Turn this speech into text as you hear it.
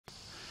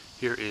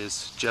Here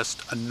is just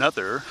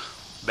another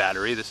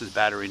battery. This is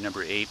battery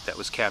number 8 that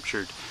was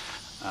captured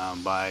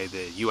by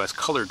the U.S.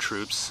 colored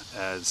troops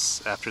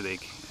after the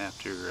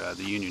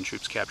Union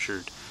troops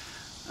captured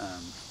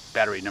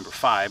battery number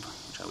 5,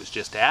 which I was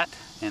just at,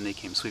 and they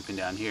came sweeping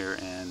down here,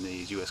 and the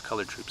U.S.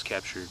 colored troops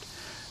captured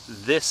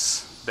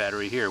this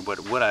battery here. But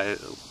what I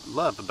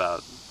love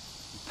about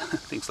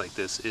things like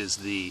this is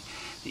the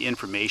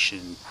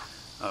information,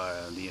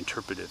 the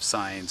interpretive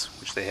signs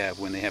which they have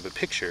when they have a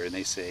picture and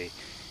they say,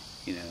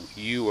 you know,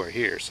 you are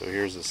here. So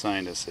here's a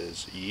sign that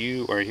says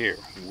you are here.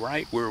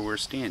 Right where we're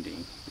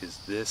standing is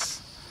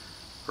this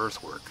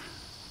earthwork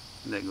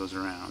that goes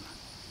around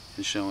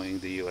and showing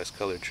the U.S.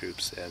 colored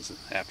troops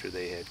after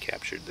they had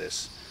captured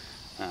this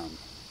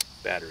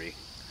battery.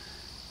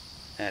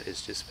 That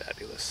is just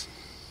fabulous.